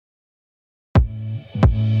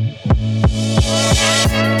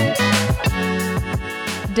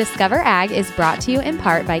Discover Ag is brought to you in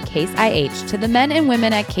part by Case IH. To the men and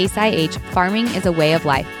women at Case IH, farming is a way of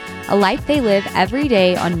life, a life they live every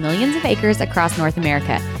day on millions of acres across North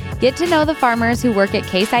America. Get to know the farmers who work at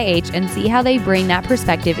Case IH and see how they bring that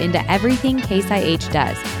perspective into everything Case IH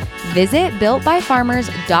does. Visit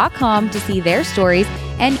builtbyfarmers.com to see their stories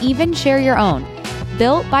and even share your own.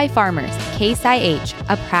 Built by Farmers, Case IH,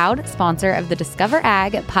 a proud sponsor of the Discover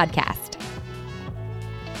Ag podcast.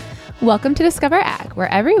 Welcome to Discover Ag,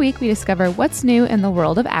 where every week we discover what's new in the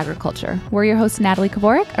world of agriculture. We're your hosts, Natalie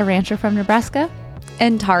Kavorik, a rancher from Nebraska,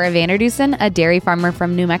 and Tara Vanderdusen, a dairy farmer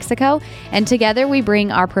from New Mexico. And together we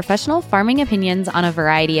bring our professional farming opinions on a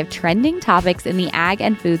variety of trending topics in the ag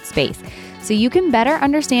and food space, so you can better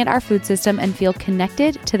understand our food system and feel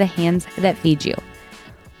connected to the hands that feed you.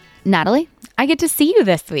 Natalie, I get to see you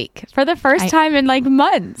this week for the first time in like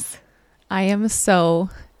months. I am so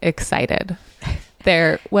excited.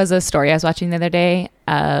 There was a story I was watching the other day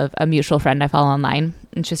of a mutual friend I follow online,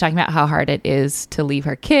 and she was talking about how hard it is to leave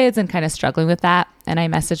her kids and kind of struggling with that. And I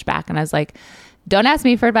messaged back and I was like, don't ask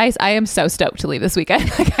me for advice. I am so stoked to leave this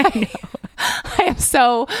weekend. I am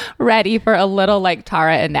so ready for a little like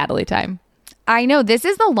Tara and Natalie time. I know. This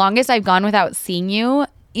is the longest I've gone without seeing you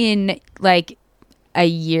in like a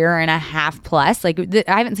year and a half plus. Like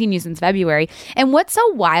I haven't seen you since February. And what's so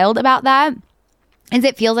wild about that is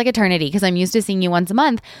it feels like eternity because I'm used to seeing you once a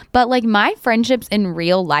month. But like my friendships in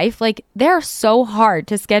real life, like they're so hard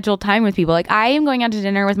to schedule time with people. Like I am going out to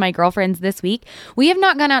dinner with my girlfriends this week. We have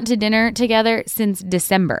not gone out to dinner together since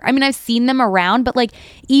December. I mean, I've seen them around, but like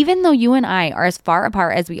even though you and I are as far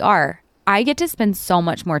apart as we are, I get to spend so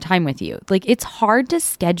much more time with you. Like it's hard to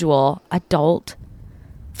schedule adult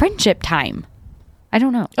friendship time. I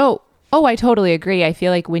don't know. Oh, I totally agree. I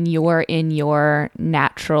feel like when you're in your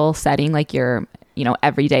natural setting, like your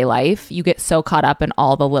everyday life, you get so caught up in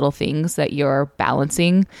all the little things that you're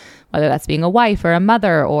balancing, whether that's being a wife or a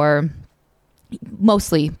mother or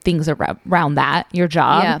mostly things around that, your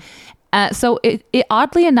job. Yeah. So it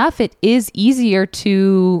oddly enough, it is easier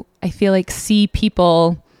to, I feel like, see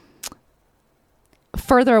people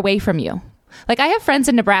further away from you. Like I have friends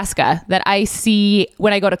in Nebraska that I see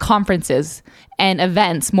when I go to conferences and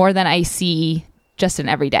events more than I see just in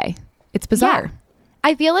every day. It's bizarre. Yeah.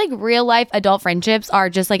 I feel like real life adult friendships are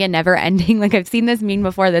just like a never ending. Like I've seen this meme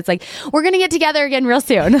before that's like, we're going to get together again real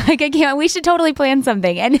soon. Like we should totally plan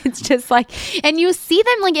something. And it's just like, and you see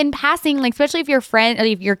them like in passing, like especially if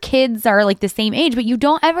if your kids are like the same age, but you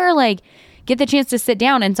don't ever like get the chance to sit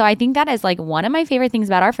down. And so I think that is like one of my favorite things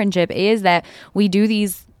about our friendship is that we do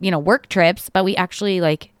these, work trips, but we actually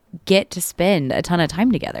like get to spend a ton of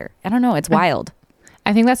time together. I don't know. It's wild.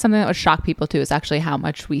 I think that's something that would shock people too, is actually how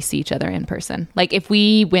much we see each other in person. Like if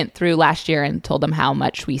we went through last year and told them how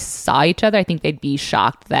much we saw each other, I think they'd be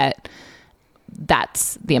shocked that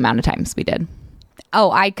that's the amount of times we did. Oh,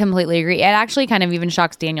 I completely agree. It actually kind of even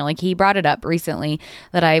shocks Daniel. Like he brought it up recently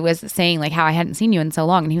that I was saying like how I hadn't seen you in so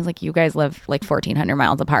long. And he was like, you guys live like 1,400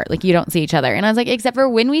 miles apart. Like you don't see each other. And I was like, except for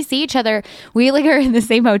when we see each other, we like are in the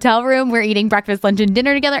same hotel room. We're eating breakfast, lunch, and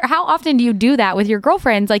dinner together. How often do you do that with your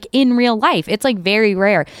girlfriends? Like in real life? It's like very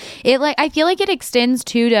rare. I feel like it extends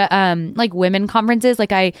to like women conferences.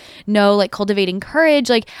 Like I know like Cultivating Courage.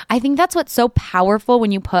 Like I think that's what's so powerful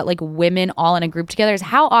when you put like women all in a group together is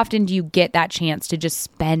how often do you get that chance to just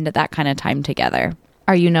spend that kind of time together.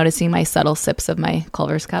 Are you noticing my subtle sips of my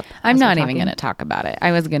Culver's cup? I'm not even going to talk about it.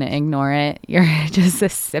 I was going to ignore it. You're just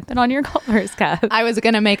sipping on your Culver's cup. I was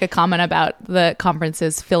going to make a comment about the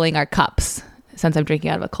conferences filling our cups since I'm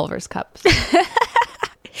drinking out of a Culver's cup.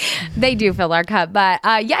 They do fill our cup. But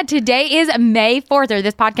today is May 4th, or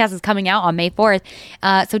this podcast is coming out on May 4th.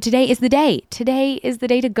 So today is the day. Today is the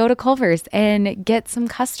day to go to Culver's and get some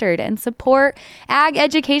custard and support ag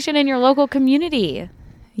education in your local community.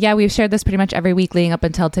 Yeah, we've shared this pretty much every week leading up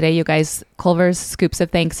until today, you guys. Culver's Scoops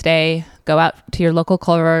of Thanks Day. Go out to your local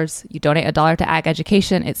Culver's. You donate $1 to ag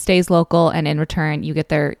education. It stays local. And in return, you get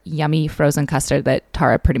their yummy frozen custard that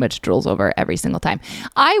Tara pretty much drools over every single time.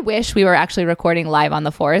 I wish we were actually recording live on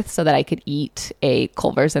the 4th so that I could eat a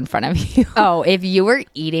Culver's in front of you. Oh, if you were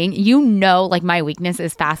eating, like my weakness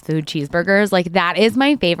is fast food cheeseburgers. Like that is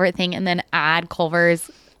my favorite thing. And then add Culver's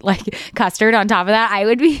like custard on top of that, I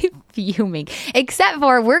would be fuming. Except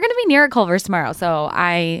for we're going to be near Culver's tomorrow. So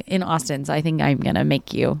in Austin. So I think I'm going to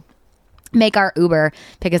make our Uber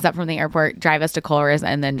pick us up from the airport, drive us to Culver's,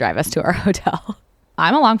 and then drive us to our hotel.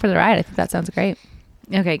 I'm along for the ride. I think that sounds great.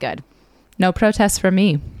 Okay, good. No protests from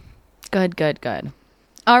me. Good.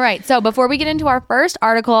 All right. So before we get into our first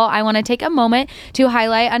article, I want to take a moment to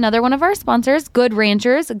highlight another one of our sponsors, Good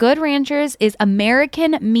Ranchers. Good Ranchers is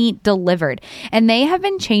American meat delivered, and they have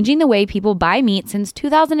been changing the way people buy meat since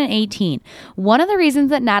 2018. One of the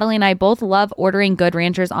reasons that Natalie and I both love ordering Good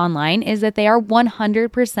Ranchers online is that they are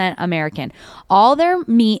 100% American. All their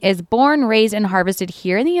meat is born, raised, and harvested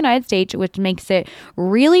here in the United States, which makes it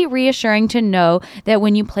really reassuring to know that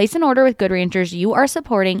when you place an order with Good Ranchers, you are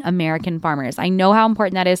supporting American farmers. I know how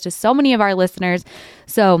important that is to so many of our listeners.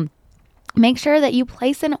 So make sure that you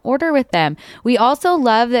place an order with them. We also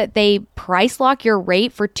love that they price lock your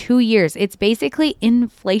rate for 2 years. It's basically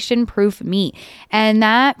inflation-proof meat. And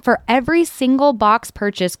that for every single box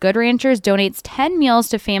purchase, Good Ranchers donates 10 meals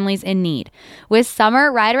to families in need. With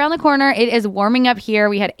summer right around the corner, it is warming up here.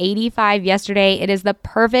 We had 85 yesterday. It is the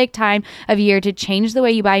perfect time of year to change the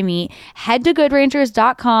way you buy meat. Head to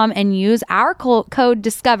goodranchers.com and use our code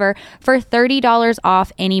DISCOVER for $30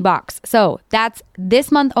 off any box. So that's this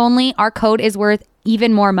month only. Our code is worth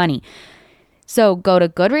even more money. So go to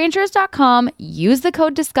goodranchers.com, use the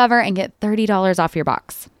code DISCOVER, and get $30 off your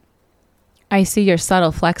box. I see your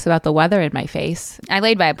subtle flex about the weather in my face. I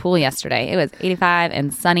laid by a pool yesterday. It was 85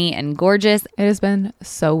 and sunny and gorgeous. It has been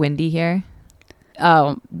so windy here.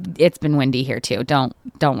 Oh, it's been windy here too. Don't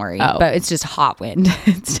worry. Oh. But it's just hot wind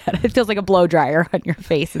instead. It feels like a blow dryer on your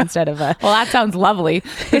face instead of a... Well, that sounds lovely.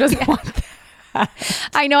 Who doesn't want that?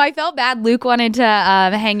 I know. I felt bad. Luke wanted to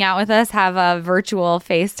hang out with us, have a virtual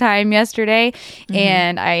FaceTime yesterday,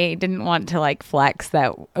 and I didn't want to like flex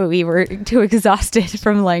that we were too exhausted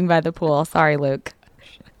from laying by the pool. Sorry, Luke.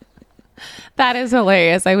 That is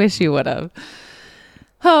hilarious. I wish you would have.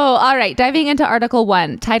 Oh, all right. Diving into Article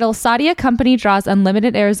 1. Title, Saudia Company draws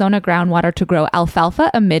unlimited Arizona groundwater to grow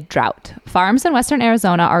alfalfa amid drought. Farms in western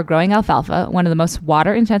Arizona are growing alfalfa, one of the most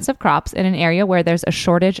water-intensive crops in an area where there's a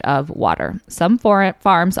shortage of water. Some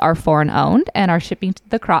farms are foreign-owned and are shipping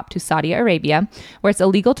the crop to Saudi Arabia, where it's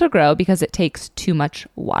illegal to grow because it takes too much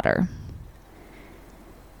water.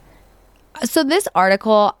 So this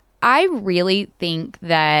article, I really think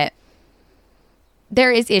that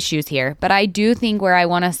there is issues here, but I do think where I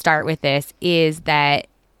want to start with this is that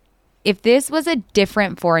if this was a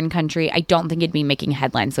different foreign country, I don't think it'd be making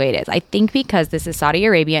headlines the way it is. I think because this is Saudi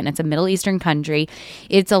Arabia and it's a Middle Eastern country,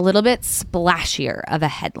 it's a little bit splashier of a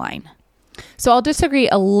headline. So I'll disagree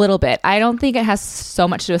a little bit. I don't think it has so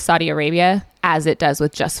much to do with Saudi Arabia as it does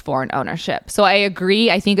with just foreign ownership. So I agree.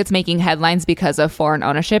 I think it's making headlines because of foreign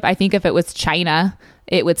ownership. I think if it was China,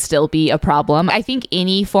 it would still be a problem. I think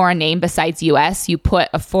any foreign name besides US, you put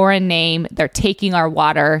a foreign name, they're taking our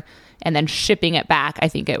water and then shipping it back, I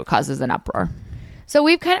think it causes an uproar. So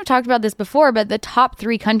we've kind of talked about this before, but the top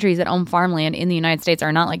 3 countries that own farmland in the United States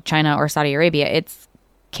are not like China or Saudi Arabia. It's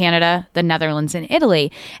Canada, the Netherlands, and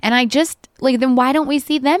Italy. And I just, like, then why don't we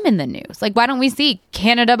see them in the news? Like, why don't we see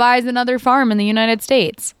Canada buys another farm in the United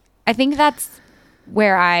States? I think that's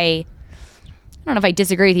where I don't know if I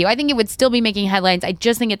disagree with you. I think it would still be making headlines. I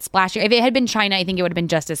just think it's splashy. If it had been China, I think it would have been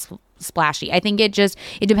just as splashy. I think it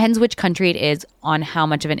depends which country it is on how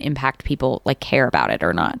much of an impact people like care about it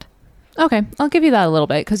or not. Okay, I'll give you that a little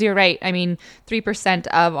bit because you're right. I mean, 3%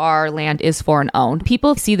 of our land is foreign owned.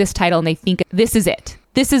 People see this title and they think this is it.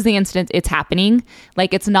 This is the instance it's happening.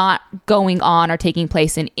 Like it's not going on or taking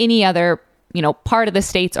place in any other, part of the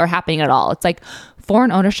states or happening at all. It's like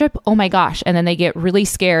foreign ownership. Oh my gosh. And then they get really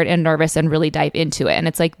scared and nervous and really dive into it. And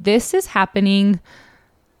it's like, this is happening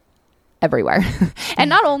everywhere. And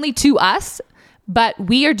not only to us, but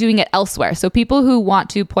we are doing it elsewhere. So people who want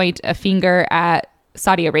to point a finger at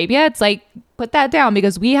Saudi Arabia, it's like, put that down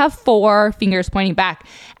because we have 4 fingers pointing back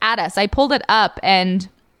at us. I pulled it up and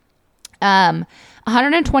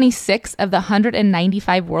 126 of the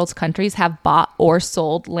 195 world's countries have bought or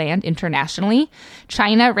sold land internationally.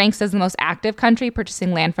 China ranks as the most active country,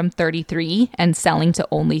 purchasing land from 33 and selling to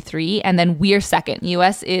only 3. And then we're second.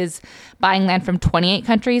 US is buying land from 28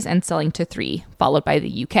 countries and selling to 3, followed by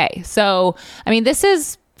the UK. So, I mean, this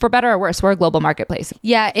is, for better or worse, we're a global marketplace.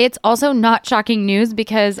 Yeah, it's also not shocking news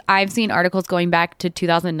because I've seen articles going back to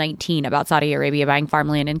 2019 about Saudi Arabia buying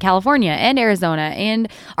farmland in California and Arizona and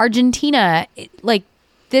Argentina.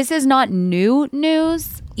 This is not new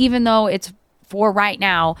news, even though it's for right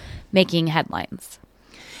now making headlines.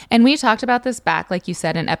 And we talked about this back, like you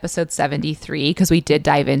said, in episode 73, because we did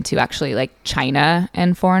dive into actually like China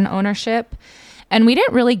and foreign ownership. And we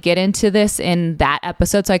didn't really get into this in that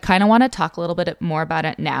episode. So I kind of want to talk a little bit more about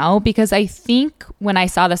it now, because I think when I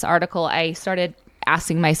saw this article, I started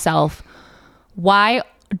asking myself, why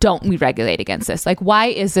don't we regulate against this? Like, why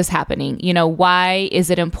is this happening? Why is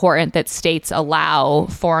it important that states allow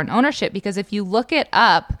foreign ownership? Because if you look it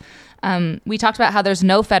up, We talked about how there's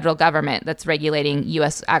no federal government that's regulating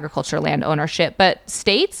U.S. agriculture land ownership, but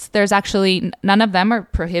states, there's actually none of them are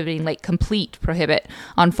prohibiting, like complete prohibit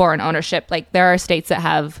on foreign ownership. Like there are states that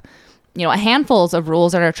have, a handfuls of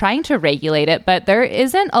rules that are trying to regulate it, but there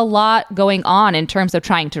isn't a lot going on in terms of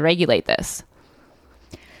trying to regulate this.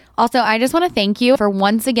 Also, I just want to thank you for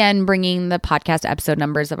once again bringing the podcast episode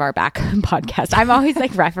numbers of our back podcast. I'm always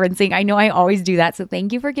like referencing. I know I always do that. So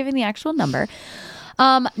thank you for giving the actual number.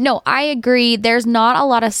 No, I agree. There's not a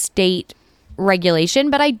lot of state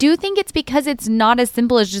regulation, but I do think it's because it's not as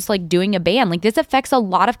simple as just like doing a ban. Like this affects a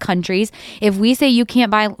lot of countries. If we say you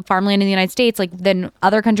can't buy farmland in the United States, like then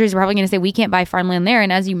other countries are probably going to say we can't buy farmland there.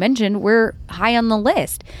 And as you mentioned, we're high on the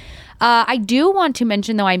list. I do want to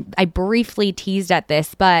mention, though, I briefly teased at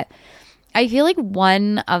this, but I feel like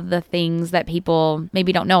one of the things that people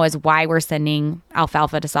maybe don't know is why we're sending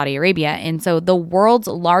alfalfa to Saudi Arabia. And so the world's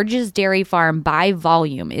largest dairy farm by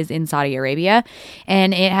volume is in Saudi Arabia,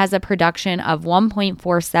 and it has a production of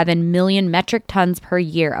 1.47 million metric tons per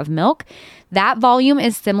year of milk. That volume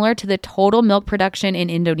is similar to the total milk production in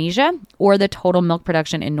Indonesia or the total milk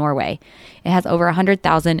production in Norway. It has over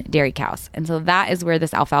 100,000 dairy cows. And so that is where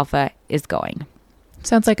this alfalfa is going.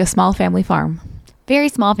 Sounds like a small family farm. Very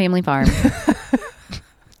small family farm.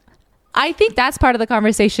 I think that's part of the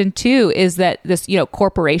conversation too, is that this,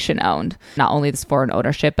 corporation owned, not only this foreign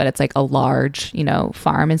ownership, but it's like a large,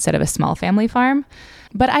 farm instead of a small family farm.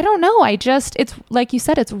 But I don't know. It's like you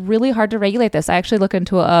said, it's really hard to regulate this. I actually looked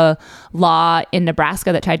into a law in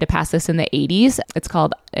Nebraska that tried to pass this in the 80s. It's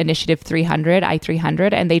called Initiative 300,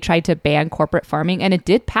 I-300, and they tried to ban corporate farming, and it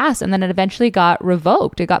did pass, and then it eventually got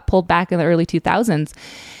revoked. It got pulled back in the early 2000s.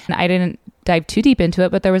 And I didn't dive too deep into it,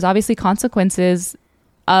 but there was obviously consequences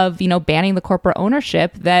of, banning the corporate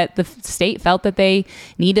ownership, that the state felt that they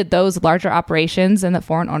needed those larger operations and that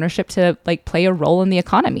foreign ownership to like play a role in the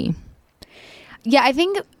economy. Yeah, I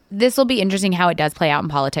think this will be interesting how it does play out in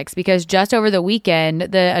politics, because just over the weekend,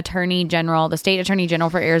 the state attorney general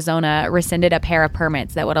for Arizona rescinded a pair of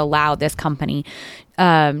permits that would allow this company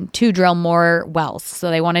to drill more wells. So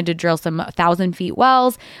they wanted to drill some 1,000-feet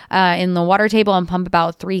wells in the water table and pump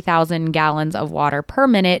about 3,000 gallons of water per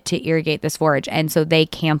minute to irrigate this forage. And so they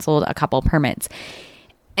canceled a couple permits.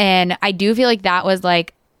 And I do feel like that was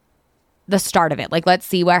like the start of it. Like, let's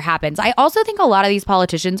see what happens. I also think a lot of these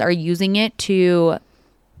politicians are using it to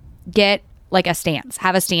get like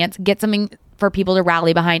have a stance, get something for people to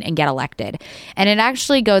rally behind and get elected. And it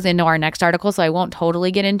actually goes into our next article, so I won't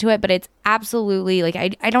totally get into it, but it's absolutely like,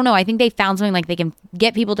 I don't know. I think they found something like they can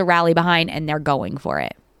get people to rally behind, and they're going for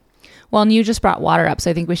it. Well, and you just brought water up,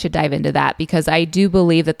 so I think we should dive into that, because I do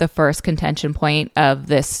believe that the first contention point of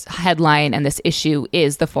this headline and this issue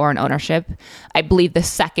is the foreign ownership. I believe the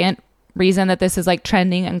second reason that this is like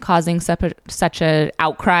trending and causing such a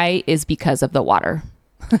outcry is because of the water.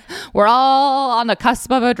 We're all on the cusp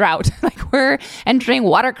of a drought. Like, we're entering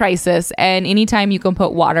water crisis, and anytime you can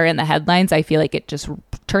put water in the headlines, I feel like it just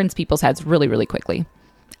turns people's heads really, really quickly.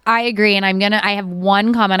 I agree. And I have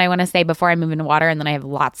one comment I want to say before I move into water, and then I have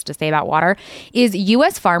lots to say about water, is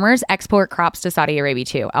U.S. farmers export crops to Saudi Arabia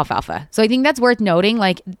too, alfalfa. So I think that's worth noting.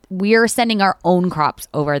 Like, we're sending our own crops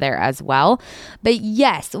over there as well. But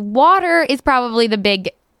yes, water is probably the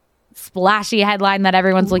big splashy headline that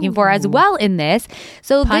everyone's looking for as well in this.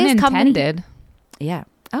 So Pun this intended. company, yeah.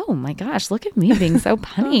 Oh my gosh, look at me being so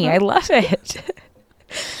punny. I love it.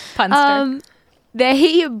 Punster.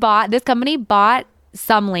 This company bought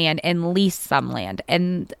some land and leased some land,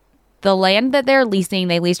 and the land that they're leasing,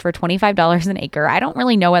 they leased for $25 an acre. I don't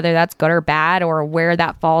really know whether that's good or bad or where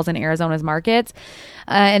that falls in Arizona's markets.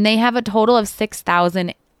 And they have a total of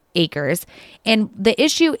 6,000 acres. And the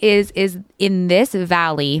issue is in this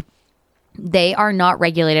valley, they are not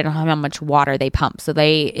regulated on how much water they pump. So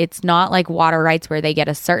it's not like water rights where they get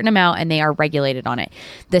a certain amount and they are regulated on it.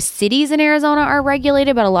 The cities in Arizona are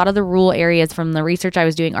regulated, but a lot of the rural areas from the research I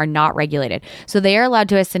was doing are not regulated. So they are allowed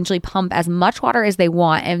to essentially pump as much water as they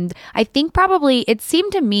want. And I think probably it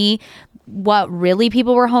seemed to me what really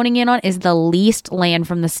people were honing in on is the leased land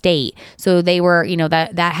from the state. So they were,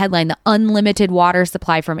 that headline, the unlimited water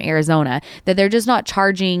supply from Arizona, that they're just not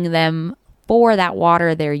charging them for that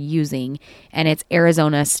water they're using, and it's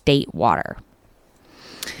Arizona state water.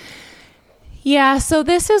 Yeah, so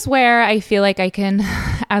this is where I feel like I can,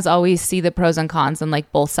 as always, see the pros and cons and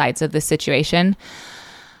like both sides of the situation.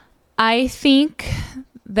 I think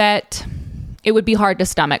that it would be hard to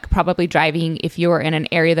stomach probably driving if you're in an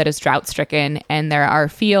area that is drought stricken and there are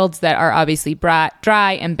fields that are obviously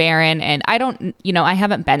dry and barren. And I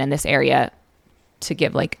haven't been in this area to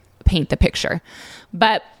paint the picture,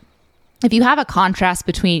 but if you have a contrast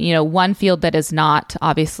between, one field that is not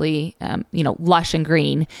obviously, lush and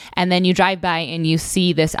green, and then you drive by and you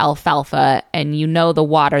see this alfalfa and the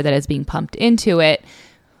water that is being pumped into it,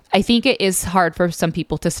 I think it is hard for some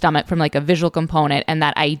people to stomach from like a visual component and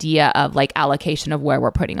that idea of like allocation of where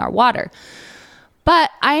we're putting our water.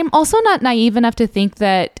 But I'm also not naive enough to think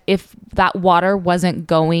that if that water wasn't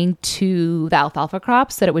going to the alfalfa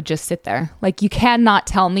crops, that it would just sit there. Like, you cannot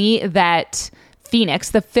tell me that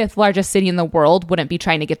Phoenix, the 5th largest city in the world, wouldn't be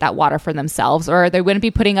trying to get that water for themselves, or they wouldn't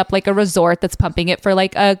be putting up like a resort that's pumping it for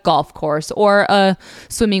like a golf course or a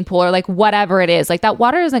swimming pool or like whatever it is. Like, that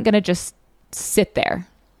water isn't going to just sit there,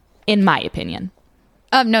 in my opinion.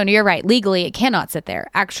 No, you're right. Legally, it cannot sit there.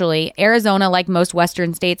 Actually, Arizona, like most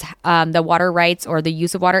Western states, the water rights or the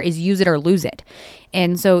use of water is use it or lose it.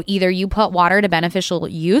 And so either you put water to beneficial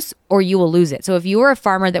use or you will lose it. So if you were a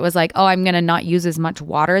farmer that was like, oh, I'm going to not use as much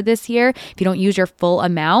water this year, if you don't use your full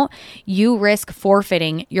amount, you risk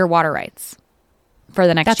forfeiting your water rights for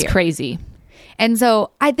the next year. That's crazy. And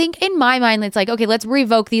so I think in my mind, it's like, okay, let's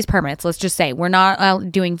revoke these permits. Let's just say we're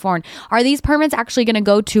not doing foreign. Are these permits actually going to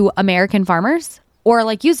go to American farmers? Or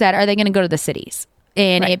like you said, are they going to go to the cities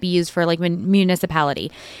and it be used for like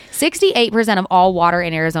municipality? 68% of all water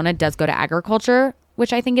in Arizona does go to agriculture,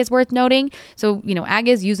 which I think is worth noting. So, ag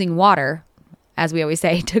is using water, as we always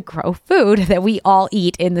say, to grow food that we all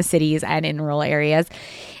eat in the cities and in rural areas.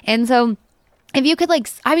 And so if you could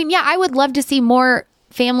I would love to see more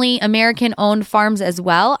family American owned farms as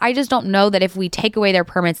well. I just don't know that if we take away their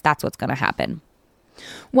permits, that's what's going to happen.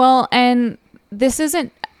 Well, and this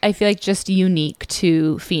isn't, I feel like, just unique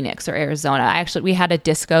to Phoenix or Arizona. We had a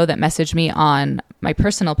disco that messaged me on my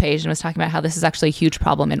personal page and was talking about how this is actually a huge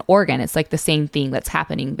problem in Oregon. It's like the same thing that's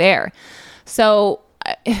happening there. So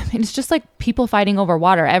it's just like people fighting over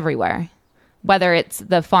water everywhere, whether it's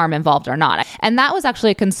the farm involved or not. And that was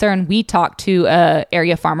actually a concern. We talked to a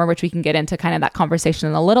area farmer, which we can get into kind of that conversation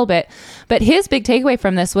in a little bit. But his big takeaway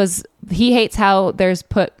from this was he hates how there's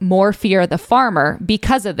put more fear of the farmer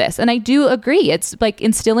because of this. And I do agree. It's like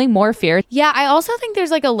instilling more fear. Yeah, I also think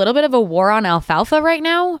there's like a little bit of a war on alfalfa right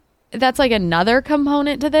now. That's like another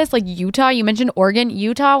component to this. Like Utah, you mentioned Oregon.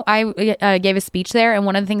 Utah, I gave a speech there, and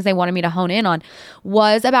one of the things they wanted me to hone in on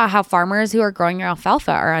was about how farmers who are growing their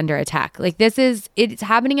alfalfa are under attack. Like it's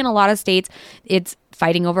happening in a lot of states. It's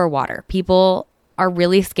fighting over water. People are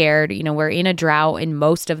really scared. We're in a drought in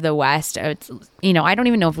most of the West. It's, I don't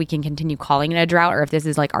even know if we can continue calling it a drought or if this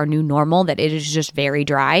is like our new normal, that it is just very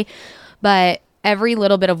dry. But every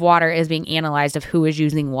little bit of water is being analyzed of who is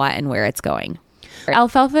using what and where it's going.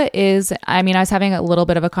 Alfalfa is, I was having a little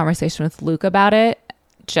bit of a conversation with Luke about it,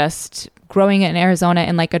 just growing it in Arizona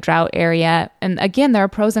in like a drought area. And again, there are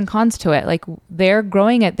pros and cons to it. Like, they're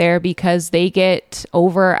growing it there because they get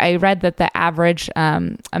I read that the average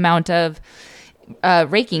amount of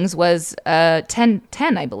rakings was 10,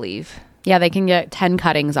 I believe. Yeah, they can get 10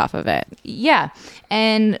 cuttings off of it. Yeah.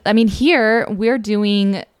 And here we're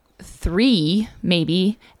doing 3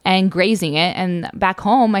 maybe and grazing it, and back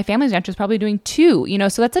home my family's ranch is probably doing 2,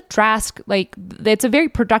 so that's a drastic, like, it's a very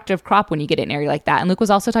productive crop when you get in an area like that. And Luke was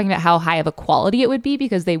also talking about how high of a quality it would be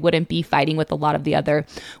because they wouldn't be fighting with a lot of the other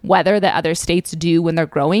weather that other states do when they're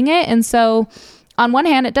growing it. And so on one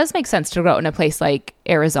hand, it does make sense to grow it in a place like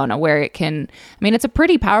Arizona where it can, it's a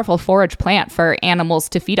pretty powerful forage plant for animals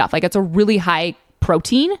to feed off. Like, it's a really high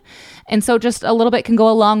protein, and so just a little bit can go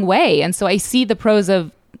a long way. And so I see the pros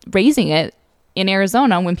of raising it in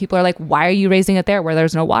Arizona when people are like, why are you raising it there where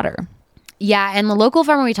there's no water? Yeah, and the local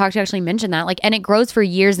farmer we talked to actually mentioned that, and it grows for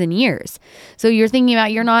years and years. So you're thinking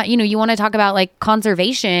about, you're not, you want to talk about like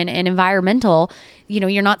conservation and environmental,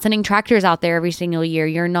 you're not sending tractors out there every single year.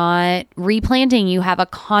 You're not replanting. You have a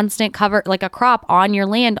constant cover, like a crop on your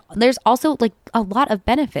land. There's also like a lot of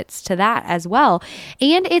benefits to that as well.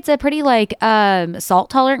 And it's a pretty like salt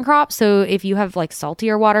tolerant crop. So if you have like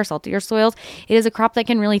saltier water, saltier soils, it is a crop that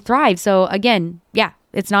can really thrive. So again, yeah,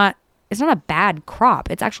 it's not a bad crop.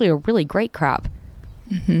 It's actually a really great crop.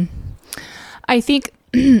 Mm-hmm. I think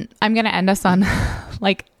I'm going to end us on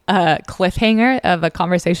like a cliffhanger of a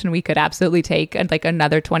conversation we could absolutely take in like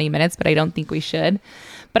another 20 minutes, but I don't think we should.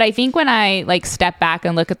 But I think when I like step back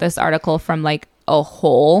and look at this article from like a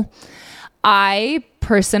whole, I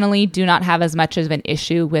personally do not have as much of an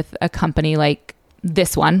issue with a company like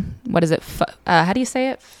this one. What is it? How do you say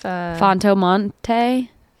it? Fontomonte?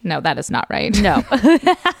 No, that is not right. No.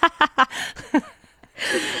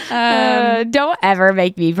 Don't ever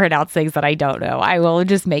make me pronounce things that I don't know. I will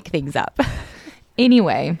just make things up.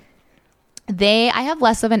 Anyway, I have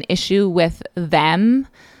less of an issue with them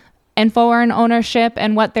and foreign ownership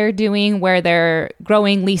and what they're doing, where they're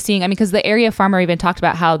growing, leasing. I mean, because the area farmer even talked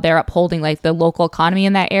about how they're upholding like the local economy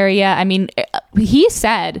in that area. I mean, he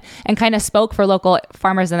said and kind of spoke for local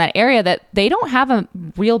farmers in that area that they don't have a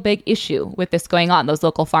real big issue with this going on, those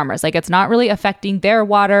local farmers. Like, it's not really affecting their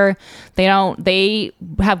water. They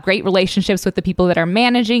have great relationships with the people that are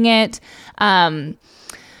managing it.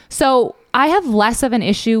 So I have less of an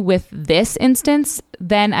issue with this instance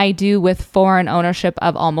than I do with foreign ownership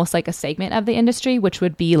of almost like a segment of the industry, which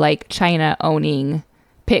would be like China owning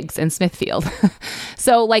pigs in Smithfield.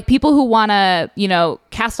 So like people who want to,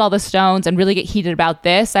 cast all the stones and really get heated about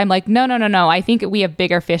this, I'm like, no. I think we have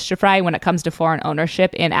bigger fish to fry when it comes to foreign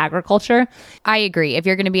ownership in agriculture. I agree. If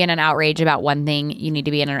you're going to be in an outrage about one thing, you need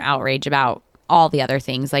to be in an outrage about all the other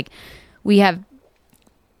things. Like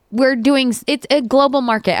it's a global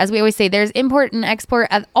market. As we always say, there's import and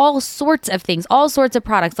export of all sorts of things, all sorts of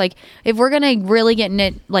products. Like if we're going to really get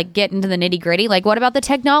into the nitty gritty, like what about the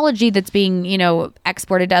technology that's being,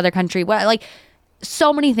 exported to other country? What, like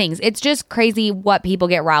so many things. It's just crazy what people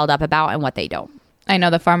get riled up about and what they don't. I know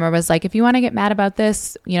the farmer was like, if you want to get mad about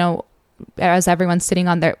this, as everyone's sitting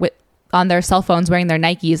on their cell phones wearing their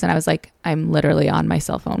Nikes. And I was like, I'm literally on my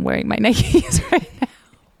cell phone wearing my Nikes right now.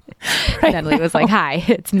 Natalie was like, hi,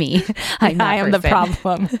 it's me. I am the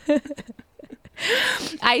problem.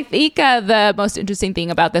 I think the most interesting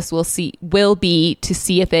thing about this will be to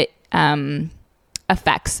see if it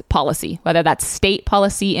affects policy, whether that's state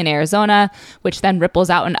policy in Arizona, which then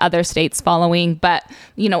ripples out in other states following. But,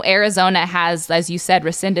 Arizona has, as you said,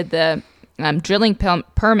 rescinded the drilling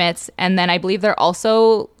permits. And then I believe they're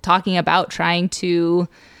also talking about trying to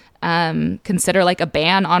consider like a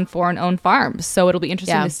ban on foreign owned farms. So it'll be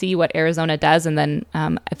interesting to see what Arizona does, and then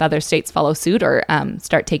if other states follow suit or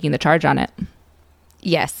start taking the charge on it.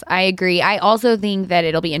 Yes, I agree. I also think that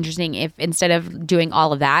it'll be interesting if instead of doing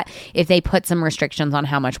all of that, if they put some restrictions on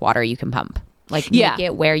how much water you can pump. Like make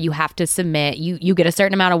it where you have to submit, you get a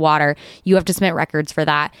certain amount of water, you have to submit records for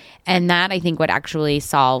that. And that I think would actually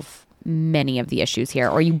solve many of the issues here.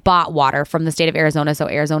 Or you bought water from the state of Arizona, so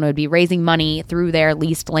Arizona would be raising money through their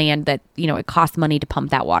leased land that, it costs money to pump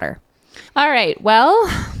that water. All right. Well,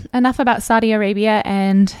 enough about Saudi Arabia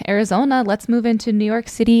and Arizona. Let's move into New York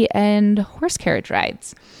City and horse carriage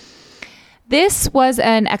rides. This was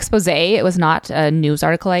an expose. It was not a news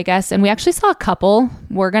article, I guess. And we actually saw a couple.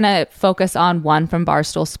 We're going to focus on one from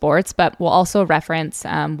Barstool Sports, but we'll also reference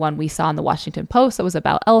one we saw in the Washington Post that was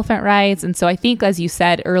about elephant rides. And so I think, as you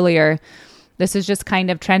said earlier, this is just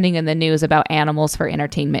kind of trending in the news about animals for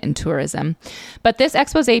entertainment and tourism. But this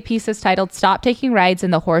expose piece is titled "Stop Taking Rides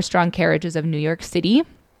in the Horse-Drawn Carriages of New York City."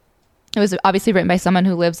 It was obviously written by someone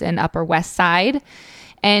who lives in Upper West Side.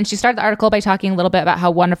 And she started the article by talking a little bit about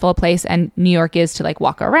how wonderful a place and New York is to like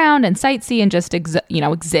walk around and sightsee and just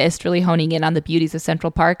exist, really honing in on the beauties of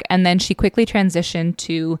Central Park. And then she quickly transitioned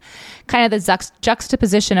to kind of the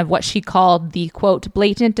juxtaposition of what she called the, quote,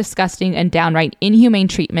 blatant, disgusting, and downright inhumane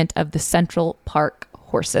treatment of the Central Park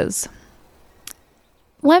horses.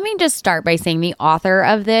 Let me just start by saying the author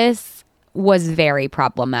of this was very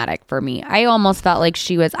problematic for me. I almost felt like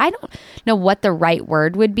she was, I don't know what the right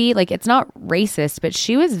word would be. Like, it's not racist, but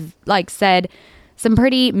she was like said some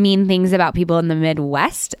pretty mean things about people in the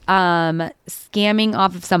Midwest, scamming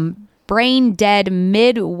off of some brain dead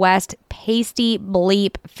Midwest pasty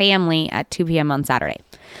bleep family at 2 p.m. on Saturday.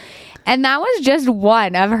 And that was just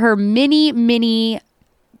one of her many,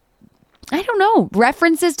 I don't know,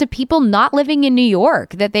 references to people not living in New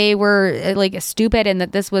York, that they were like stupid and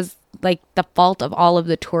that this was like the fault of all of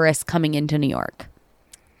the tourists coming into New York.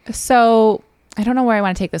 So I don't know where I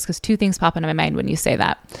want to take this because two things pop into my mind when you say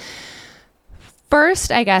that.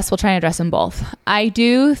 First, I guess we'll try and address them both. I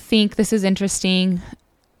do think this is interesting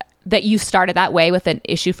that you started that way with an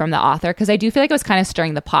issue from the author, because I do feel like it was kind of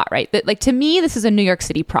stirring the pot, right? That, like, to me, this is a New York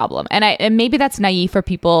City problem. And maybe that's naive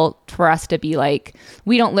for us to be like,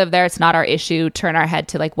 we don't live there, it's not our issue, turn our head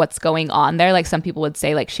to like what's going on there. Like some people would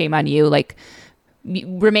say, like, shame on you, like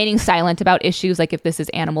remaining silent about issues, like if this is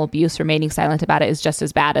animal abuse, remaining silent about it is just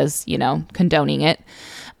as bad as, condoning it.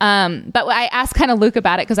 But I asked kind of Luke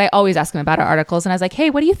about it because I always ask him about our articles. And I was like,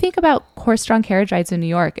 hey, what do you think about horse-drawn carriage rides in New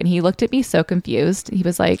York? And he looked at me so confused. He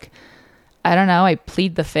was like, I don't know, I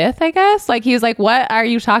plead the fifth, I guess. Like, he was like, what are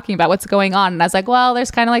you talking about? What's going on? And I was like, well,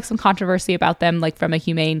 there's kind of like some controversy about them, like from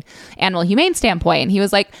a animal humane standpoint. And he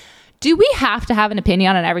was like, do we have to have an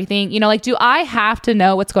opinion on everything? Like, do I have to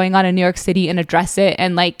know what's going on in New York City and address it?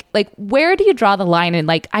 And like, where do you draw the line? And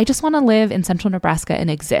like, I just want to live in central Nebraska and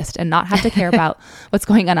exist and not have to care about what's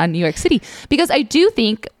going on in New York City. Because I do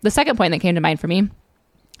think the second point that came to mind for me,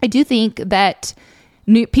 I do think that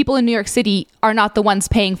people in New York City are not the ones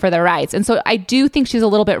paying for the rides. And so I do think she's a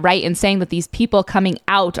little bit right in saying that these people coming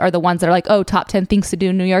out are the ones that are like, oh, top 10 things to do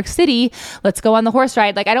in New York City. Let's go on the horse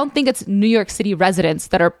ride. Like, I don't think it's New York City residents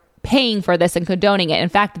that are paying for this and condoning it. In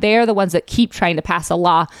fact, they're the ones that keep trying to pass a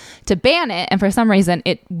law to ban it. And for some reason,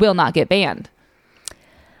 it will not get banned.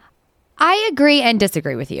 I agree and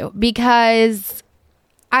disagree with you because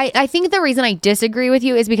I think the reason I disagree with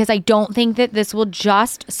you is because I don't think that this will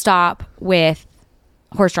just stop with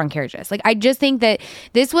horse-drawn carriages. Like, I just think that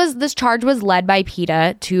this charge was led by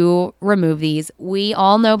PETA to remove these. We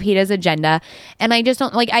all know PETA's agenda, and I just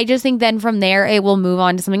don't like. I just think then from there it will move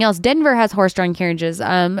on to something else. Denver has horse-drawn carriages.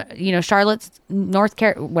 Charlotte's North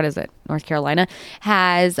Carolina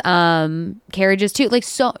has carriages too. Like,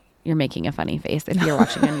 so. You're making a funny face if you're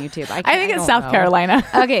watching on YouTube. I think it's South Carolina.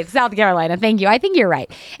 Okay, South Carolina. Thank you. I think you're right.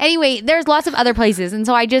 Anyway, there's lots of other places. And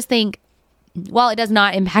so I just think, while it does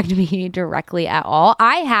not impact me directly at all,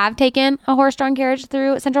 I have taken a horse-drawn carriage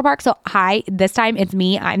through Central Park. So this time it's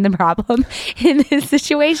me. I'm the problem in this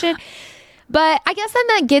situation. But I guess then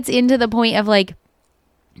that gets into the point of like,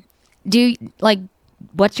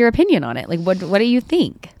 what's your opinion on it? Like, what do you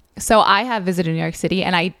think? So I have visited New York City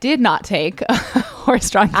and I did not take a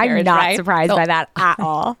horse-drawn carriage. I'm not surprised by that at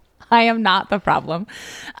all. I am not the problem.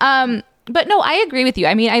 But no, I agree with you.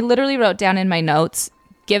 I mean, I literally wrote down in my notes,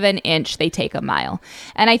 give an inch, they take a mile.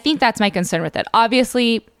 And I think that's my concern with it.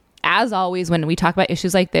 Obviously, as always, when we talk about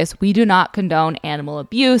issues like this, we do not condone animal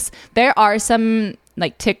abuse. There are some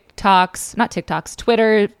like Twitter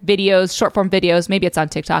videos, short form videos, maybe it's on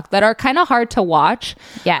TikTok, that are kind of hard to watch.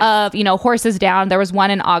 Yes. Of, horses down. There was one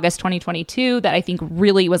in August 2022 that I think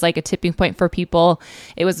really was like a tipping point for people.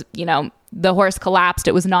 It was, the horse collapsed.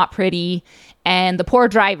 It was not pretty. And the poor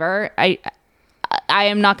driver, I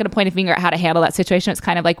am not going to point a finger at how to handle that situation. It's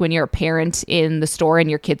kind of like when you're a parent in the store and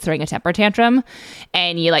your kid's throwing a temper tantrum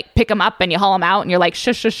and you like pick them up and you haul them out and you're like,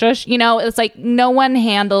 shush, shush, shush. It's like no one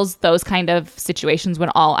handles those kind of situations when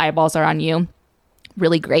all eyeballs are on you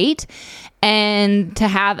really great. And to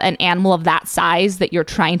have an animal of that size that you're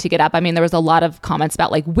trying to get up. I mean, there was a lot of comments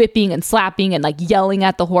about like whipping and slapping and like yelling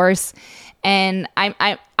at the horse. And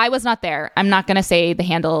I was not there. I'm not going to say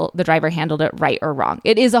the driver handled it right or wrong.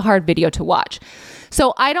 It is a hard video to watch.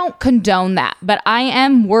 So I don't condone that, but I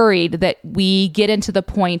am worried that we get into the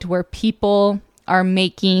point where people are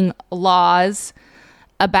making laws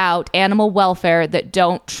about animal welfare that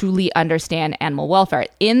don't truly understand animal welfare.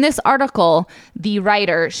 In this article, the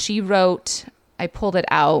writer, she wrote, I pulled it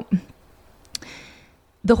out,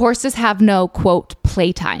 the horses have no, quote,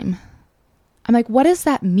 playtime. I'm like, what does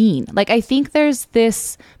that mean? Like, I think there's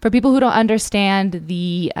this, for people who don't understand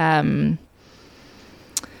the,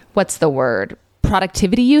 what's the word?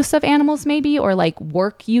 Productivity use of animals, maybe, or like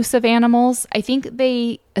work use of animals. I think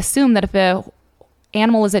they assume that if a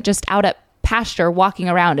animal isn't just out at pasture walking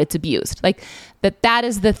around, it's abused. Like that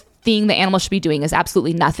is the thing the animal should be doing is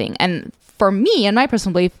absolutely nothing. And for me, and my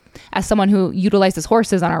personal belief, as someone who utilizes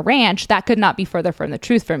horses on our ranch, that could not be further from the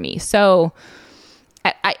truth for me. So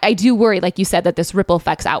I do worry, like you said, that this ripple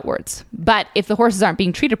effects outwards. But if the horses aren't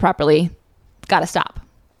being treated properly, gotta stop.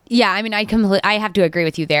 Yeah, I mean, I have to agree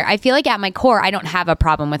with you there. I feel like at my core, I don't have a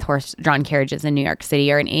problem with horse-drawn carriages in New York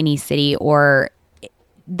City or in any city or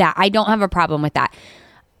that. I don't have a problem with that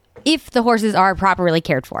if the horses are properly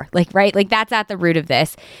cared for, right? Like that's at the root of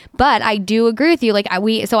this. But I do agree with you. Like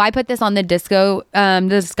I put this on the Disco, the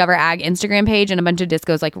Discover Ag Instagram page, and a bunch of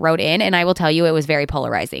discos like wrote in, and I will tell you it was very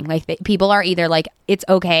polarizing. Like people are either like, it's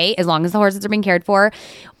okay as long as the horses are being cared for,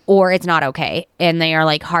 or it's not okay. And they are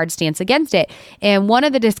like hard stance against it. And one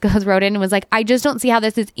of the discos wrote in and was like, I just don't see how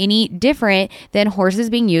this is any different than horses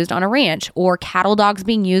being used on a ranch, or cattle dogs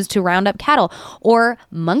being used to round up cattle, or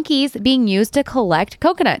monkeys being used to collect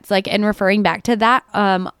coconuts. Like, and referring back to that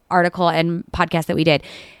article and podcast that we did.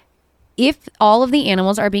 If all of the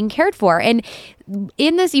animals are being cared for. And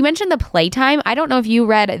in this, you mentioned the playtime. I don't know if you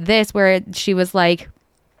read this where she was like,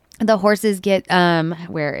 the horses get,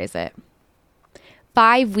 where is it?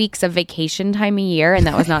 5 weeks of vacation time a year, and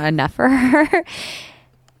that was not enough for her.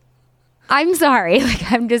 I'm sorry.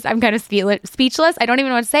 Like, I'm kind of speechless. I don't even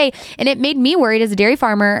know what to say. And it made me worried as a dairy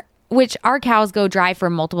farmer, which our cows go dry for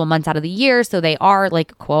multiple months out of the year. So they are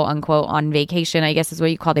like, quote unquote, on vacation, I guess is what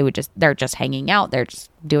you call. They're just hanging out. They're just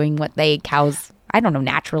doing what cows, I don't know,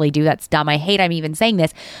 naturally do. That's dumb. I hate I'm even saying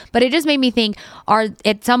this, but it just made me think,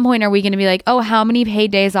 at some point, are we going to be like, oh, how many paid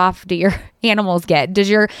days off do your animals get? Does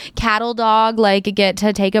your cattle dog like get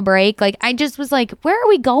to take a break? Like, I just was like, where are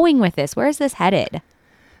we going with this? Where is this headed?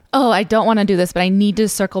 Oh, I don't want to do this, but I need to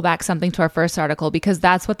circle back something to our first article because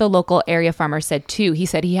that's what the local area farmer said too. He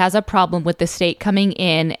said he has a problem with the state coming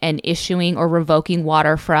in and issuing or revoking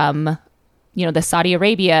water from, the Saudi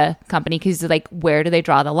Arabia company, because he's like, where do they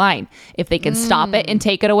draw the line? If they can stop it and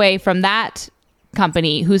take it away from that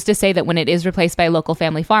company, who's to say that when it is replaced by a local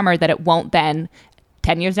family farmer, that it won't then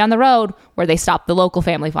 10 years down the road where they stop the local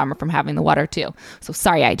family farmer from having the water too. So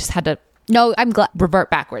sorry, I just had to No, I'm glad. revert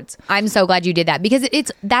backwards. I'm so glad you did that because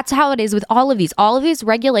that's how it is with all of these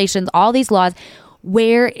regulations, all these laws.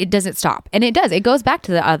 Where does it stop? And it does. It goes back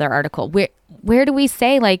to the other article. Where do we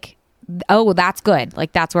say like, oh, that's good,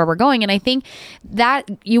 like that's where we're going? And I think that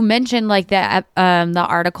you mentioned like the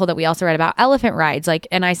article that we also read about elephant rides, like,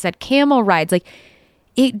 and I said camel rides, like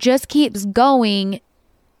it just keeps going,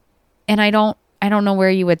 and I don't know where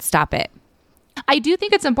you would stop it. I do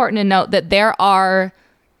think it's important to note that there are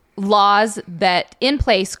laws that in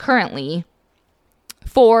place currently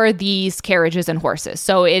for these carriages and horses.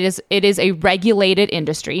 So it is a regulated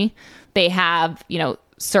industry. They have,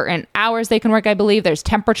 certain hours they can work, I believe. There's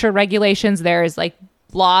temperature regulations. There's like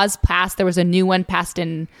laws passed. There was a new one passed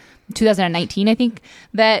in 2019, I think,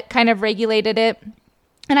 that kind of regulated it.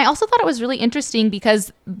 And I also thought it was really interesting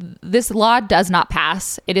because this law does not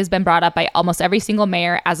pass. It has been brought up by almost every single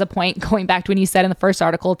mayor as a point, going back to when you said in the first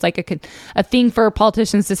article, it's like a thing for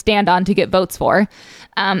politicians to stand on to get votes for.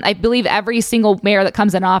 I believe every single mayor that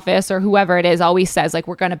comes in office or whoever it is always says like,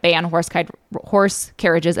 we're going to ban horse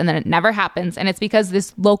carriages, and then it never happens. And it's because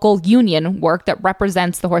this local union work that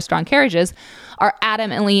represents the horse-drawn carriages are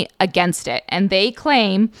adamantly against it. And they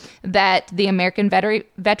claim that the American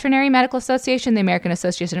Veterinary Medical Association, the American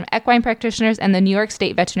Association of Equine Practitioners, and the New York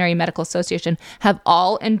State Veterinary Medical Association have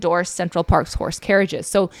all endorsed Central Park's horse carriages.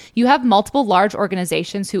 So you have multiple large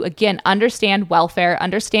organizations who, again, understand welfare,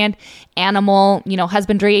 understand animal,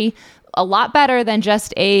 husbandry a lot better than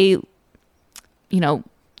just a,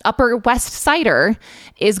 Upper West Sider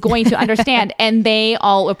is going to understand, and they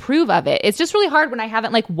all approve of it. It's just really hard when I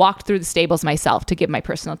haven't like walked through the stables myself to give my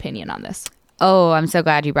personal opinion on this. Oh, I'm so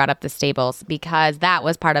glad you brought up the stables, because that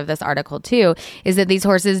was part of this article too, is that these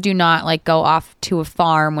horses do not like go off to a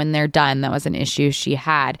farm when they're done. That was an issue she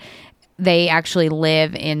had. They actually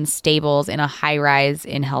live in stables in a high rise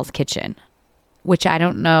in Hell's Kitchen, which I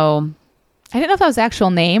don't know. I didn't know if that was the actual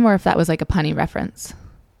name or if that was like a punny reference.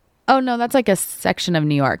 Oh, no, that's like a section of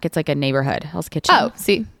New York. It's like a neighborhood, Hell's Kitchen. Oh,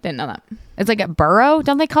 see, didn't know that. It's like a borough.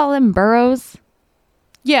 Don't they call them boroughs?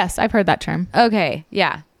 Yes, I've heard that term. Okay,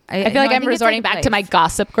 yeah. I feel like I'm resorting back to my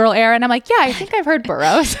Gossip Girl era, and I'm like, yeah, I think I've heard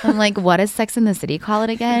boroughs. I'm like, what does Sex and the City call it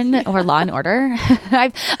again? Or Law and Order?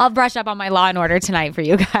 I'll brush up on my Law and Order tonight for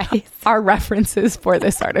you guys. Our references for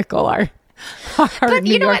this article are but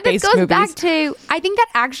New you know what? This York-based goes movies. back to, I think that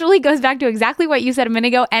actually goes back to exactly what you said a minute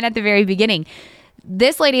ago and at the very beginning.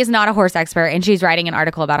 This lady is not a horse expert, and she's writing an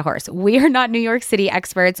article about a horse. We are not New York City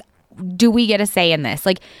experts. Do we get a say in this?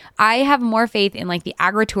 Like, I have more faith in like the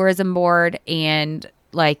agritourism board and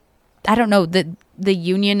like, I don't know, the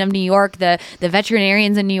Union of New York, the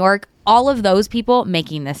veterinarians in New York, all of those people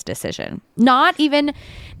making this decision. I don't even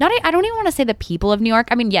want to say the people of New York.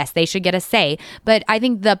 I mean, yes, they should get a say, but I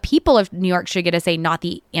think the people of New York should get a say, not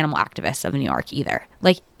the animal activists of New York either.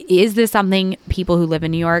 Like, is this something people who live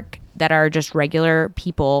in New York that are just regular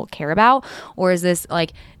people care about? Or is this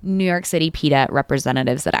like New York City PETA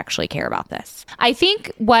representatives that actually care about this? I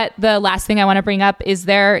think what the last thing I want to bring up is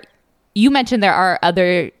you mentioned there are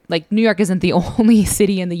other, like New York isn't the only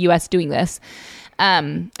city in the US doing this.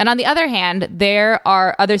 And on the other hand, there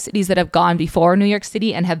are other cities that have gone before New York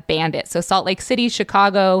City and have banned it. So Salt Lake City,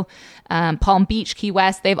 Chicago, Palm Beach, Key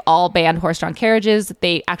West, they've all banned horse-drawn carriages.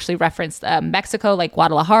 They actually referenced Mexico, like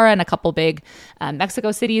Guadalajara, and a couple big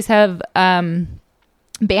Mexico cities have banned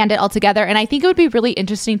it altogether. And I think it would be really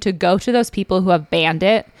interesting to go to those people who have banned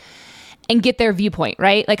it and get their viewpoint,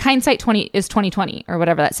 right? Like hindsight 2020 or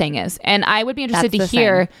whatever that saying is. And I would be interested to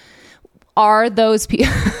hear, are those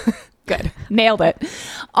people... Good. Nailed it.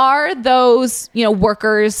 Are those,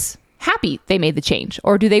 workers happy they made the change?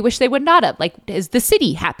 Or do they wish they would not have? Like, is the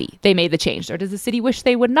city happy they made the change? Or does the city wish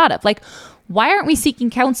they would not have? Like, why aren't we seeking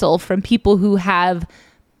counsel from people who have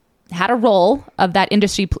had a role of that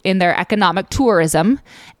industry in their economic tourism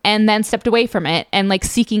and then stepped away from it and like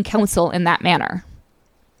seeking counsel in that manner?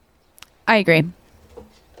 I agree.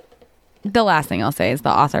 The last thing I'll say is the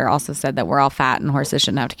author also said that we're all fat and horses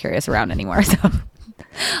shouldn't have to carry us around anymore. So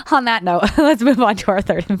on that note, let's move on to our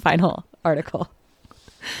third and final article.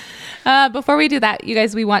 Before we do that, you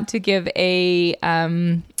guys, we want to give a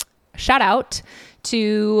shout out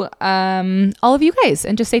to all of you guys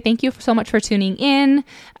and just say thank you so much for tuning in,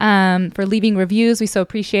 for leaving reviews. We so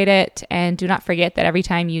appreciate it. And do not forget that every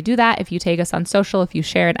time you do that, if you tag us on social, if you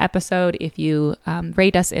share an episode, if you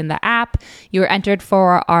rate us in the app, you are entered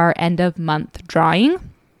for our end of month drawing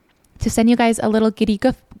to send you guys a little goodie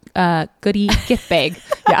gift bag.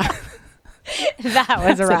 Yeah. That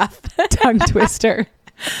was rough. Tongue twister.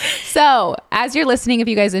 So as you're listening, if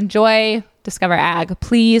you guys enjoy Discover Ag,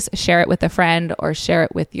 please share it with a friend or share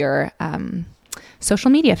it with your social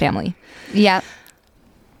media family. Yeah.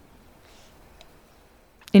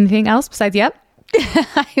 Anything else besides yep?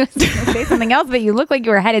 I was going to say something else, but you look like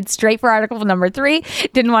you were headed straight for article number 3.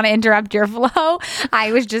 Didn't want to interrupt your flow.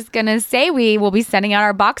 I was just going to say we will be sending out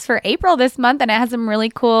our box for April this month, and it has some really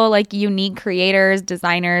cool, like, unique creators,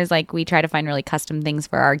 designers. Like, we try to find really custom things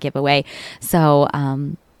for our giveaway. So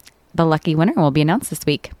the lucky winner will be announced this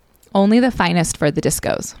week. Only the finest for the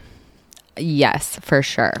discos. Yes, for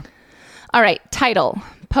sure. All right, title.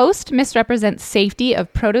 Post misrepresents safety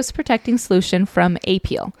of produce protecting solution from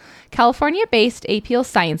APEEL. California-based APEEL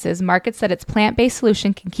Sciences markets that its plant-based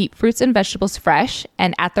solution can keep fruits and vegetables fresh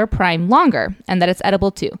and at their prime longer, and that it's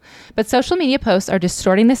edible too. But social media posts are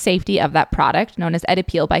distorting the safety of that product, known as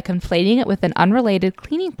APEEL, by conflating it with an unrelated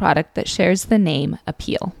cleaning product that shares the name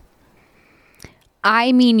APEEL.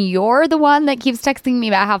 I mean, you're the one that keeps texting me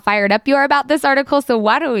about how fired up you are about this article. So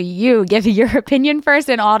why don't you give your opinion first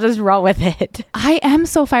and I'll just roll with it. I am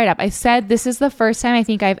so fired up. I said this is the first time I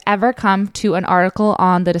think I've ever come to an article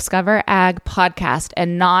on the Discover Ag podcast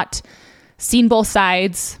and not seen both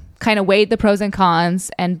sides, kind of weighed the pros and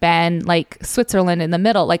cons and been like Switzerland in the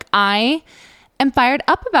middle. Like, I am fired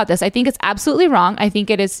up about this. I think it's absolutely wrong. I think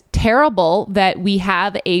it is terrible that we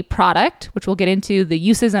have a product, which we'll get into the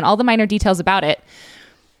uses and all the minor details about it,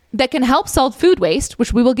 that can help solve food waste,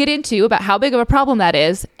 which we will get into about how big of a problem that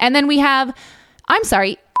is. And then we have,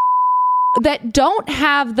 that don't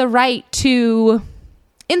have the right to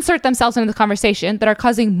insert themselves into the conversation, that are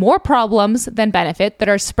causing more problems than benefit, that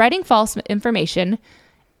are spreading false information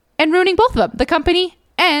and ruining both of them, the company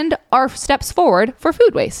and our steps forward for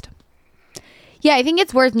food waste. Yeah, I think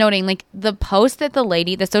it's worth noting, like, the post that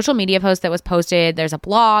the social media post that was posted, there's a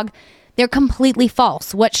blog, they're completely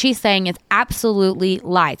false. What she's saying is absolutely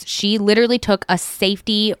lies. She literally took a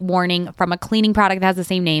safety warning from a cleaning product that has the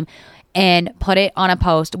same name and put it on a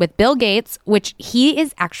post with Bill Gates, which he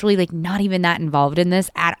is actually, like, not even that involved in this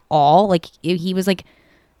at all. Like, he was, like,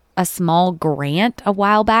 a small grant a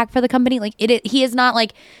while back for the company. Like, he is not,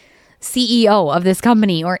 like, CEO of this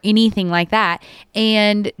company or anything like that,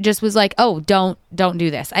 and just was like, oh, don't do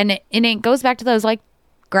this. And it goes back to those, like,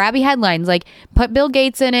 grabby headlines, like, put Bill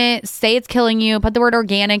Gates in it, say it's killing you, put the word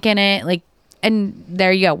organic in it, like, and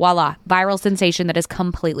there you go, voila, viral sensation that is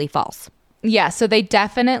completely false. Yeah, so they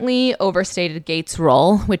definitely overstated Gates'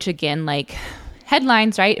 role, which, again, like,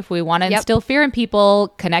 headlines, right? If we want to instill fear in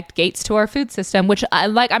people, connect Gates to our food system, which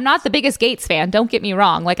I'm not the biggest Gates fan. Don't get me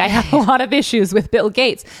wrong. Like, I have a lot of issues with Bill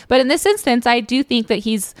Gates, but in this instance, I do think that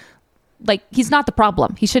he's not the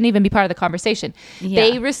problem. He shouldn't even be part of the conversation. Yeah.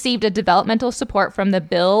 They received a developmental support from the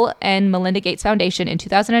Bill and Melinda Gates Foundation in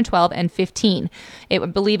 2012 and 15. I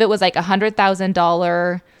believe it was like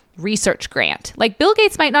 $100,000 research grant. Like, Bill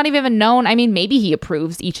Gates might not even have known. I mean, maybe he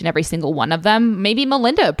approves each and every single one of them. Maybe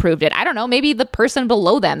Melinda approved it. I don't know. Maybe the person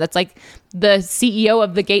below them that's like the CEO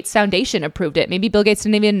of the Gates Foundation approved it. Maybe Bill Gates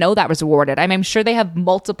didn't even know that was awarded. I'm sure they have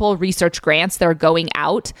multiple research grants that are going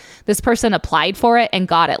out. This person applied for it and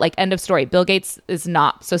got it. Like, end of story. Bill Gates is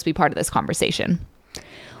not supposed to be part of this conversation.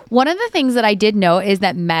 One of the things that I did note is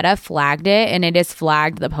that Meta flagged it, and it is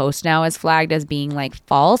flagged. The post now is flagged as being, like,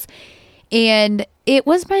 false. And it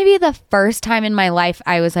was maybe the first time in my life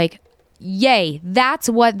I was like, yay, that's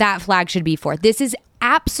what that flag should be for. This is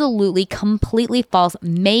absolutely, completely false,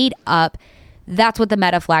 made up. That's what the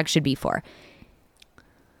Meta flag should be for.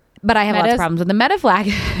 But I have lots of problems with the Meta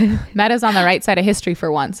flag. Meta's on the right side of history for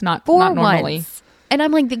once, not normally. Once. And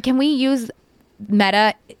I'm like, can we use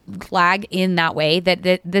Meta flag in that way?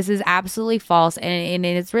 That this is absolutely false. And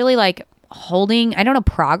it's really like holding, I don't know,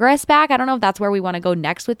 progress back. I don't know if that's where we want to go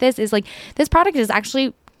next with this, is like, this product is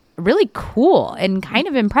actually really cool and kind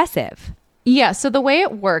of impressive. Yeah, so the way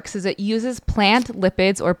it works is it uses plant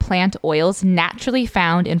lipids or plant oils naturally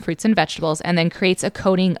found in fruits and vegetables, and then creates a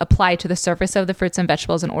coating applied to the surface of the fruits and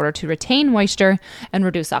vegetables in order to retain moisture and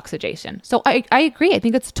reduce oxidation. So I agree. I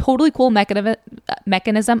think it's a totally cool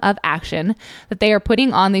mechanism of action that they are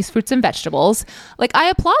putting on these fruits and vegetables. Like, I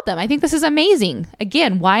applaud them. I think this is amazing.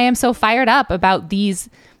 Again, why I'm so fired up about these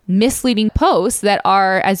misleading posts that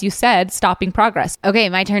are, as you said, stopping progress. Okay,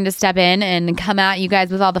 my turn to step in and come at you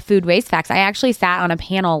guys with all the food waste facts. I actually sat on a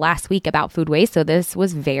panel last week about food waste, so this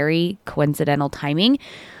was very coincidental timing.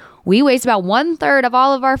 We waste about 1/3 of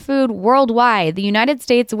all of our food worldwide. The United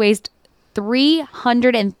States wastes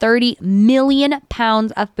 330 million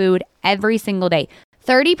pounds of food every single day.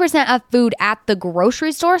 30% of food at the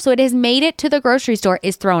grocery store, so it has made it to the grocery store,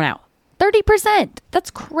 is thrown out. 30%.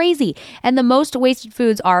 That's crazy. And the most wasted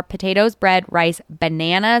foods are potatoes, bread, rice,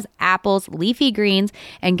 bananas, apples, leafy greens.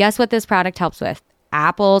 And guess what this product helps with?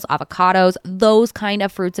 Apples, avocados, those kind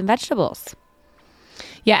of fruits and vegetables.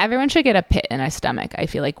 Yeah, everyone should get a pit in their stomach, I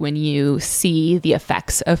feel like, when you see the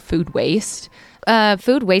effects of food waste.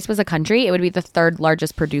 Food waste was a country, it would be the third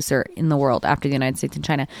largest producer in the world after the United States and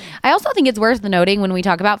China. I also think it's worth noting when we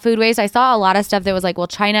talk about food waste, I saw a lot of stuff that was like, well,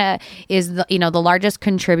 China is the largest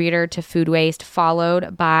contributor to food waste,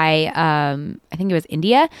 followed by I think it was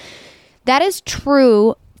India. That is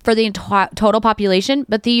true for the total population,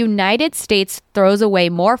 but the United States throws away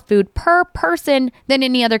more food per person than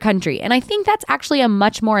any other country. And I think that's actually a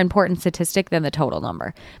much more important statistic than the total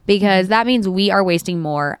number, because that means we are wasting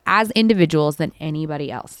more as individuals than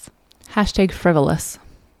anybody else. Hashtag frivolous.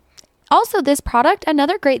 Also, this product,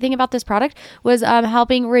 another great thing about this product was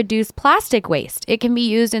helping reduce plastic waste. It can be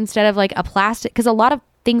used instead of like a plastic, because a lot of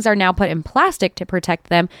things are now put in plastic to protect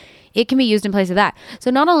them. It can be used in place of that.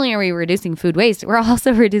 So not only are we reducing food waste, we're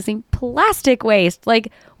also reducing plastic waste.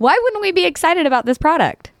 Like, why wouldn't we be excited about this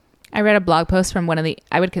product? I read a blog post from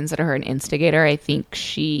I would consider her an instigator. I think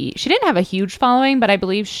she didn't have a huge following, but I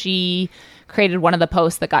believe she created one of the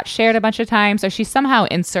posts that got shared a bunch of times, or she's somehow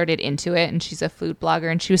inserted into it, and she's a food blogger,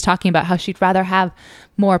 and she was talking about how she'd rather have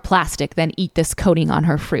more plastic than eat this coating on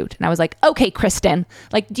her fruit. And I was like, okay, Kristen,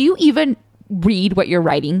 like, do you even read what you're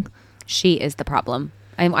writing? She is the problem.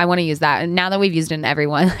 I want to use that. And now that we've used it in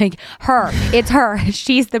everyone, like it's her.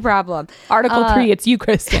 She's the problem. Article 3, it's you,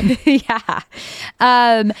 Kristen. Yeah.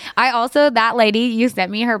 That lady, you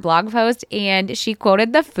sent me her blog post and she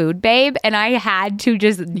quoted the Food Babe, and I had to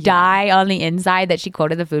just die on the inside that she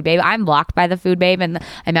quoted the Food Babe. I'm blocked by the Food Babe, and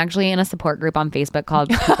I'm actually in a support group on Facebook called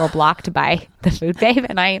People Blocked by the Food Babe,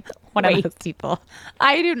 and I one of those people.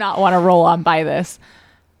 I do not want to roll on by this.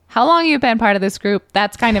 How long have you been part of this group?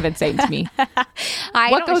 That's kind of insane to me.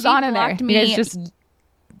 What goes on in there?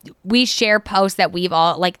 We share posts that we've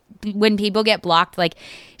all, like, when people get blocked, like,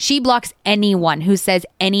 she blocks anyone who says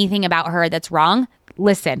anything about her that's wrong.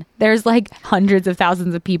 Listen, there's like hundreds of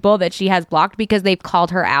thousands of people that she has blocked because they've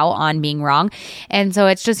called her out on being wrong. And so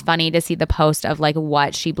it's just funny to see the post of like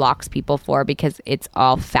what she blocks people for, because it's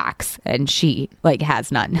all facts and she like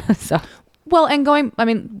has none. So. Well, and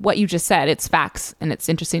what you just said, it's facts, and it's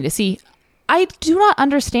interesting to see. I do not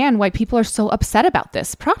understand why people are so upset about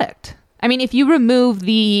this product. I mean, if you remove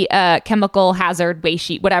the chemical hazard waste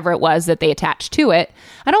sheet, whatever it was that they attached to it,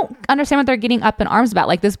 I don't understand what they're getting up in arms about.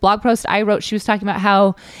 Like this blog post I wrote, she was talking about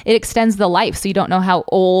how it extends the life, so you don't know how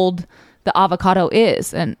old the avocado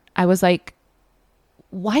is. And I was like,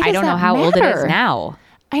 why does that matter? I don't know how old it is now.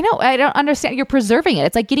 I know. I don't understand. You're preserving it.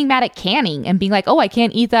 It's like getting mad at canning and being like, oh, I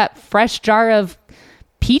can't eat that fresh jar of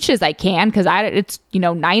peaches I can because it's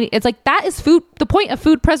 90. It's like that is food. The point of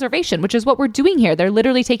food preservation, which is what we're doing here. They're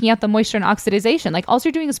literally taking out the moisture and oxidization. Like all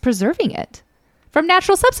you're doing is preserving it from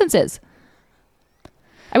natural substances.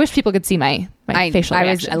 I wish people could see my facial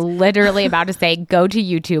reactions. I was literally about to say, go to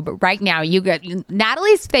YouTube right now. You get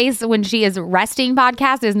Natalie's face when she is resting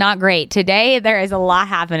podcast is not great. Today, there is a lot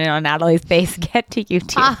happening on Natalie's face. Get to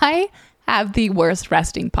YouTube. I have the worst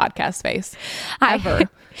resting podcast face ever.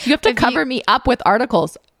 You have to cover me up with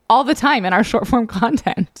articles all the time in our short form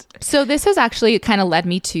content. So this has actually kind of led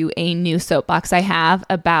me to a new soapbox I have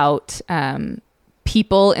about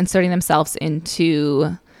people inserting themselves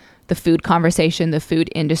into the food conversation, the food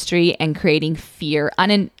industry, and creating fear,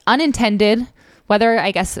 unintended, whether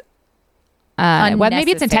I guess, whether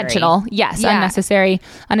maybe it's intentional. Yes. Yeah. Unnecessary,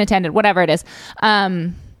 unintended, whatever it is.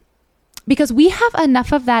 Because we have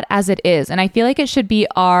enough of that as it is. And I feel like it should be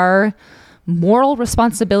our moral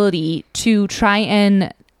responsibility to try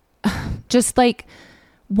and just like,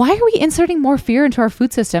 why are we inserting more fear into our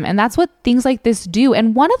food system? And that's what things like this do.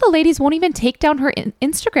 And one of the ladies won't even take down her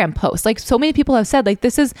Instagram post. Like so many people have said, like,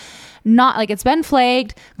 this is not like it's been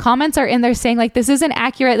flagged. Comments are in there saying like, this isn't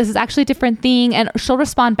accurate. This is actually a different thing. And she'll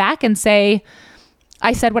respond back and say,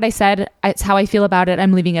 I said what I said. It's how I feel about it.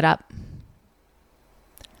 I'm leaving it up.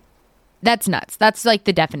 That's nuts. That's like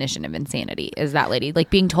the definition of insanity, is that lady like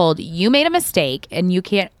being told you made a mistake and you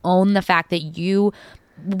can't own the fact that you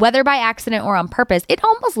whether by accident or on purpose, it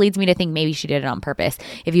almost leads me to think maybe she did it on purpose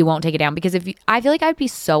if you won't take it down. Because I feel like I'd be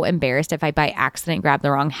so embarrassed if I by accident grabbed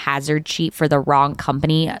the wrong hazard sheet for the wrong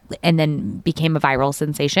company and then became a viral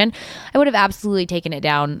sensation. I would have absolutely taken it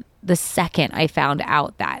down the second I found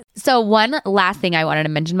out that. So one last thing I wanted to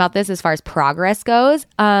mention about this as far as progress goes,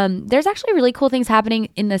 there's actually really cool things happening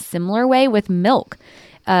in a similar way with milk.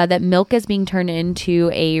 That milk is being turned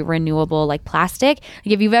into a renewable like plastic.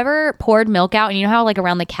 Like if you've ever poured milk out and you know how like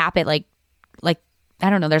around the cap it like I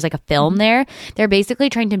don't know, there's like a film there. They're basically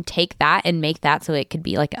trying to take that and make that so it could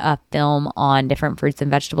be like a film on different fruits and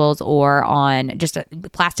vegetables or on just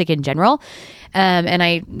plastic in general.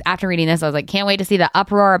 And after reading this, I was like, can't wait to see the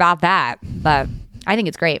uproar about that. But I think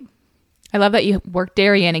it's great. I love that you work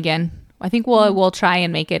dairy in again. I think we'll try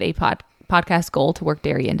and make it a podcast goal to work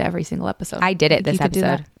dairy into every single episode. I did it this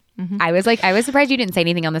episode. Mm-hmm. I was surprised you didn't say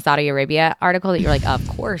anything on the Saudi Arabia article that you're like, of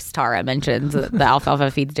course Tara mentions the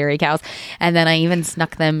alfalfa feeds dairy cows. And then I even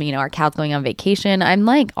snuck them, our cows going on vacation. I'm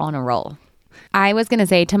like on a roll. I was going to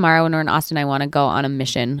say tomorrow when we're in Austin, I want to go on a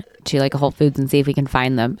mission to like a Whole Foods and see if we can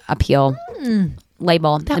find the APEEL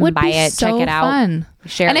label and buy it, so check it out, fun.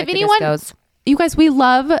 Share and it if with anyone, the discos. You guys, we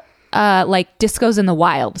love like discos in the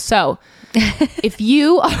wild. So if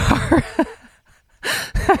you are...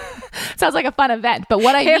 Sounds like a fun event, but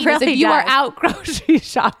what I mean is if you are out grocery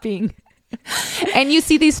shopping and you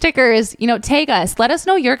see these stickers, tag us. Let us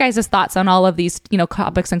know your guys' thoughts on all of these,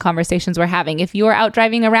 topics and conversations we're having. If you are out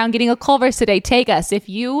driving around getting a Culver's today, tag us. If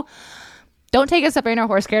you don't take us up in our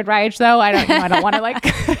horse carriage ride, though, I don't want to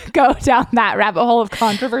like go down that rabbit hole of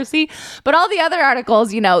controversy. But all the other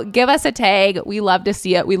articles, give us a tag. We love to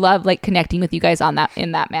see it. We love like connecting with you guys on that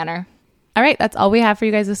in that manner. All right, that's all we have for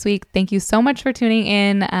you guys this week. Thank you so much for tuning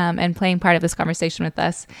in and playing part of this conversation with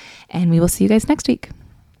us. And we will see you guys next week.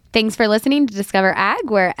 Thanks for listening to Discover Ag,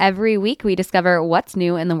 where every week we discover what's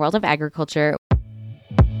new in the world of agriculture.